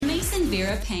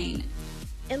severe pain.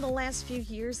 In the last few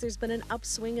years, there's been an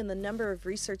upswing in the number of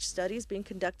research studies being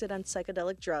conducted on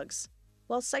psychedelic drugs.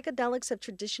 While psychedelics have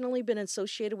traditionally been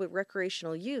associated with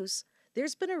recreational use,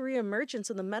 there's been a reemergence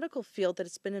in the medical field that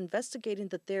has been investigating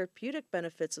the therapeutic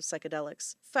benefits of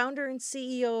psychedelics. Founder and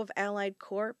CEO of Allied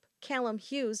Corp, Callum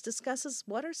Hughes, discusses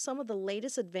what are some of the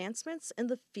latest advancements in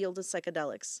the field of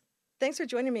psychedelics. Thanks for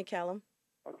joining me, Callum.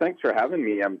 Well, thanks for having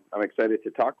me. I'm excited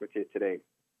to talk with you today.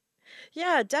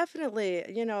 Yeah, definitely.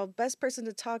 Best person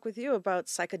to talk with you about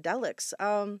psychedelics.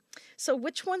 So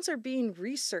which ones are being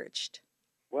researched?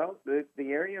 Well, the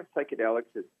area of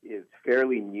psychedelics is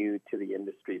fairly new to the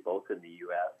industry, both in the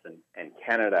U.S. and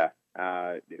Canada.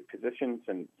 Physicians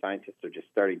and scientists are just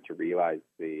starting to realize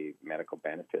the medical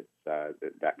benefits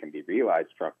that can be realized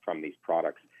from these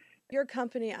products. Your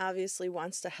company obviously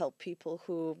wants to help people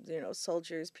who,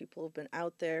 soldiers, people who've been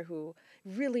out there who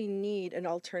really need an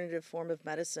alternative form of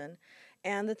medicine.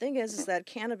 And the thing is that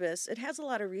cannabis, it has a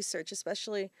lot of research,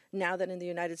 especially now that in the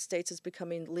United States it's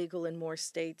becoming legal in more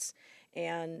states,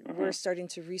 and we're starting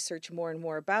to research more and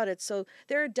more about it. So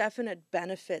there are definite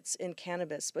benefits in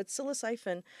cannabis. But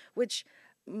psilocybin, which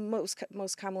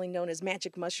most commonly known as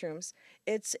magic mushrooms,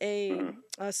 it's a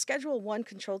Schedule 1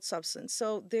 controlled substance.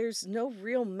 So there's no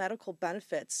real medical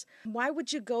benefits. Why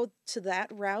would you go to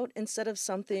that route instead of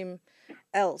something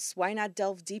else? Why not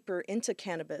delve deeper into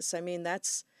cannabis? I mean,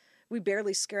 we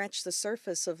barely scratched the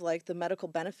surface of the medical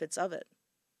benefits of it.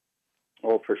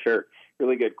 Oh, for sure.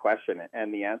 Really good question.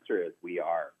 And the answer is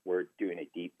we're doing a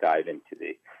deep dive into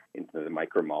the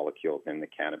micromolecules in the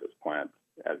cannabis plant,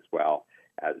 as well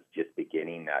as just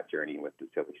beginning that journey with the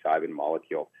psilocybin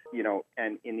molecule.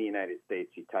 And in the United States,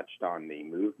 you touched on the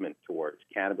movement towards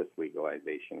cannabis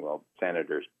legalization. Well,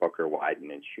 Senators Booker,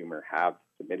 Wyden, and Schumer have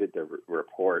submitted their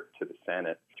report to the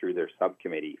Senate through their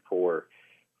subcommittee for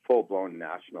full-blown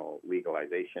national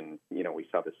legalization. We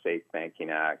saw the Safe Banking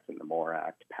Act and the MORE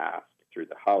Act passed through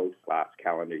the House last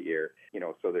calendar year.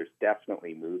 So there's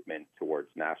definitely movement towards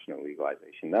national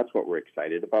legalization. That's what we're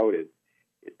excited about, is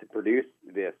to produce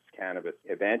this cannabis,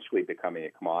 eventually becoming a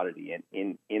commodity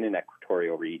in an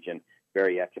equatorial region,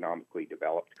 very economically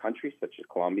developed countries such as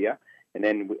Colombia, and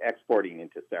then exporting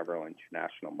into several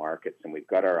international markets. And we've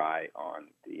got our eye on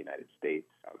the United States,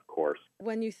 of course.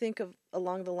 When you think of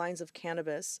along the lines of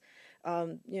cannabis,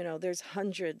 there's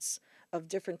hundreds of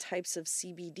different types of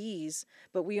CBDs,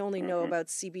 but we only know about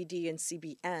CBD and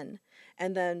CBN.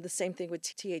 And then the same thing with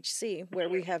THC, where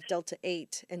we have Delta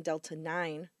 8 and Delta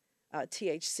 9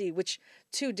 THC, which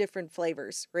two different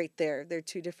flavors right there. They're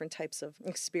two different types of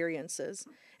experiences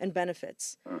and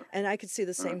benefits. And I could see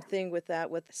the same thing with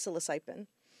that with psilocybin.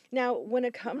 Now, when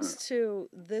it comes to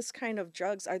this kind of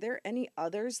drugs, are there any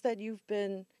others that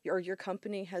your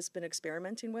company has been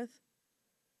experimenting with?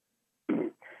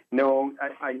 No,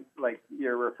 I like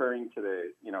you're referring to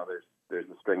there's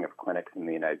a string of clinics in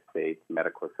the United States,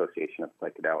 Medical Association of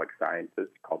Psychedelic Sciences,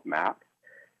 called MAPS.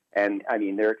 And I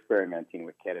mean, they're experimenting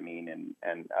with ketamine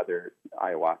and other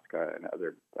ayahuasca and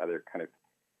other kind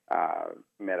of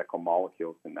medical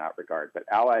molecules in that regard. But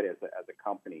Allied as a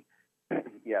company,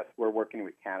 yes, we're working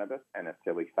with cannabis and a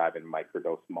psilocybin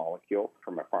microdose molecule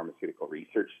from a pharmaceutical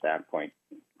research standpoint.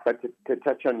 But to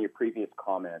touch on your previous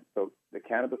comment, so the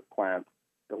cannabis plant,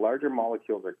 the larger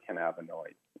molecules are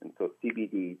cannabinoids. And so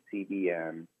CBD,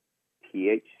 CBN,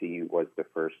 THC was the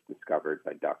first discovered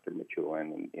by Dr.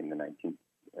 Mechoulam in the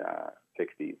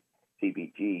 1960s.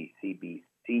 CBG,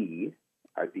 CBC,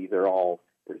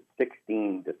 there's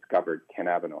 16 discovered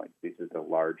cannabinoids. These are the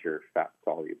larger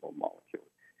fat-soluble molecules.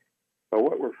 But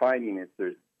what we're finding is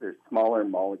there's smaller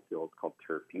molecules called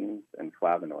terpenes and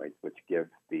flavonoids, which give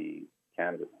the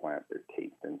cannabis plant their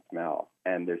taste and smell.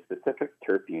 And there's specific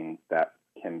terpenes that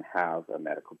can have a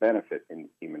medical benefit in the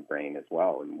human brain as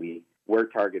well. And we're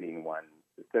targeting one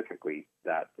specifically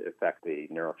that affects a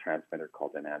neurotransmitter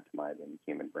called anandamide in the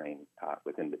human brain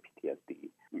within the PTSD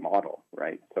model,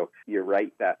 right? So you're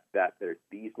right that there's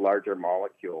these larger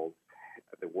molecules.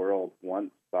 The world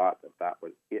once thought that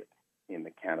was it in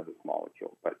the cannabis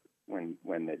molecule. But when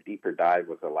the deeper dive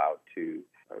was allowed to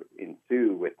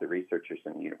ensue with the researchers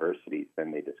in universities,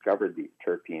 then they discovered these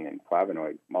terpene and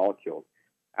flavonoid molecules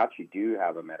actually do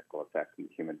have a medical effect in the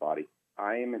human body.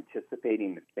 I am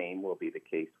anticipating the same will be the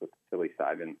case with the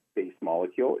psilocybin-based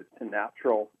molecule. It's a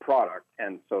natural product,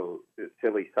 and so the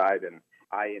psilocybin,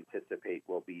 I anticipate,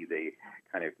 will be the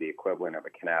equivalent of a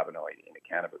cannabinoid in a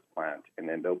cannabis plant. And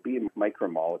then there'll be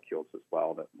micromolecules as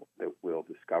well that we'll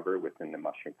discover within the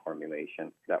mushroom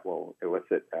formulation that will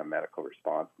elicit a medical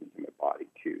response in the human body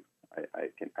too. I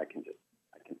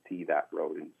can see that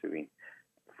road ensuing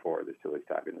for the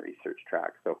psilocybin research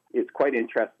track. So it's quite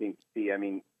interesting to see. I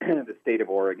mean, the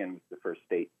Oregon was the first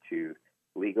state to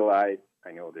legalize.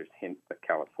 I know there's hints that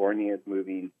California is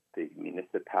moving. The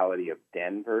municipality of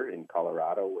Denver in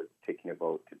Colorado was taking a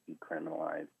vote to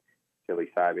decriminalize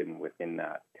psilocybin within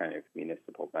that kind of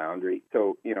municipal boundary.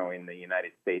 So, in the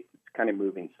United States, it's kind of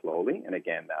moving slowly. And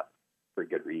again, that's for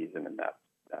good reason, and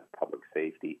that's public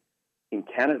safety. In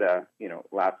Canada,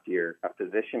 last year, a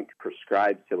physician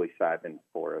prescribed psilocybin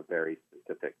for a very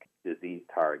specific disease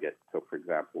target. So, for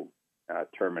example,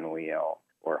 terminally ill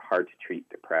or hard-to-treat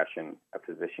depression, a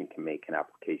physician can make an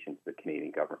application to the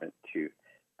Canadian government to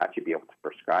actually be able to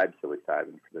prescribe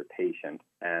psilocybin for their patient.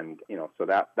 And, so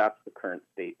that's the current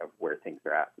state of where things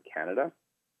are at in Canada.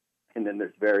 And then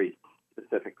there's very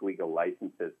specific legal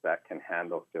licenses that can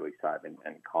handle psilocybin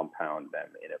and compound them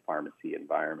in a pharmacy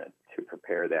environment to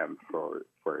prepare them for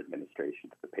administration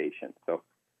to the patient. So,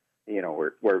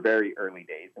 we're very early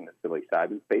days in the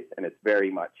psilocybin space, and it's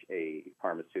very much a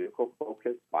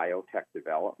pharmaceutical-focused biotech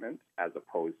development as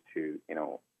opposed to,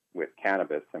 with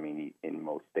cannabis. I mean, in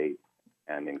most states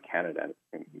and in Canada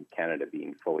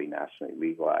being fully nationally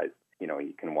legalized,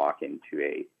 you can walk into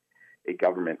a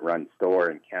government-run store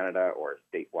in Canada or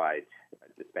a statewide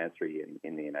dispensary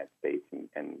in the United States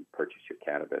and purchase your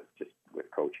cannabis just with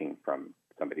coaching from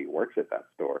somebody who works at that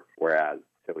store, whereas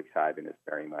psilocybin is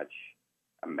very much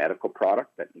a medical product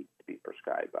that needs to be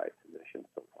prescribed by a physician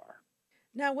so far.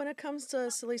 Now, when it comes to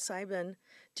psilocybin,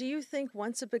 do you think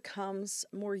once it becomes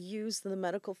more used in the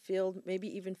medical field,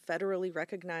 maybe even federally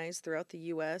recognized throughout the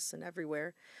U.S. and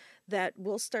everywhere, that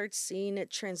we'll start seeing it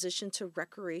transition to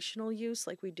recreational use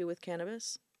like we do with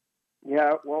cannabis?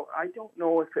 Yeah, well, I don't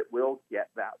know if it will get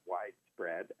that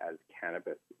widespread as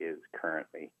cannabis is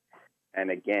currently. And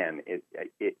again,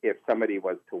 if somebody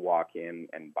was to walk in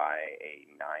and buy a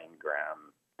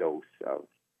 9-gram dose of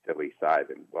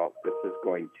psilocybin, well, this is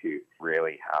going to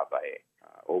really have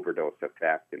a overdose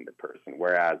effect in the person.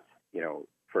 Whereas,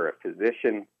 for a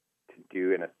physician to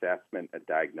do an assessment, a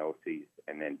diagnosis,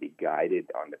 and then be guided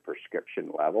on the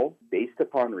prescription level based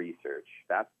upon research,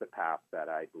 that's the path that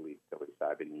I believe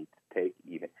psilocybin needs to take,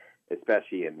 even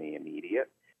especially in the immediate,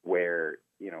 where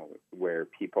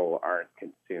people aren't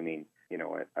consuming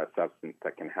a substance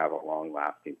that can have a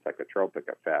long-lasting psychotropic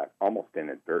effect almost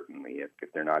inadvertently if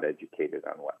they're not educated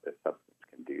on what this substance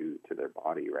can do to their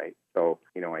body, right? So,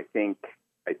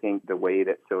 I think the way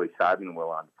that psilocybin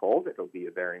will unfold, it'll be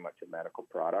very much a medical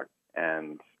product.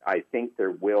 And I think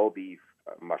there will be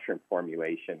mushroom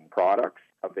formulation products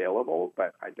available,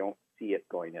 but I don't see it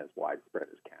going as widespread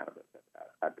as cannabis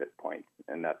at this point.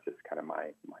 And that's just kind of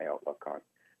my outlook on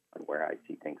where I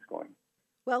see things going.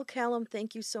 Well, Callum,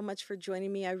 thank you so much for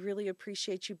joining me. I really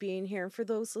appreciate you being here. And for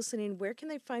those listening, where can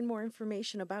they find more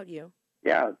information about you?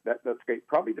 Yeah, that's great.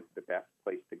 Probably the best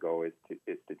place to go is to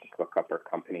just look up our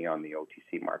company on the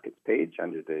OTC Markets page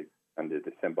under the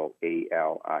symbol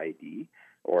ALID,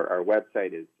 or our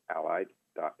website is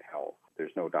allied.health.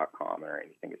 There's no .com or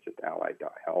anything. It's just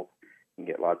allied.health. You can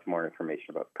get lots more information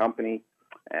about the company,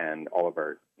 and all of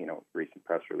our recent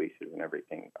press releases and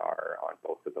everything are on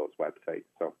both of those websites.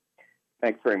 So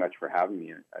thanks very much for having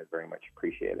me. I very much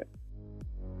appreciate it.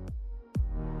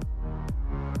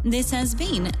 This has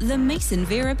been the Mason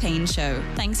Vera Payne Show.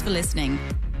 Thanks for listening.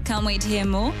 Can't wait to hear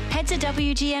more? Head to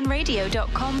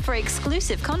WGNradio.com for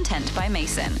exclusive content by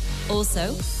Mason.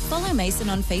 Also, follow Mason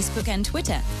on Facebook and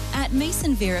Twitter at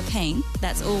Mason Vera Payne,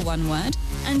 that's all one word,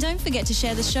 and don't forget to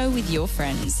share the show with your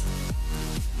friends.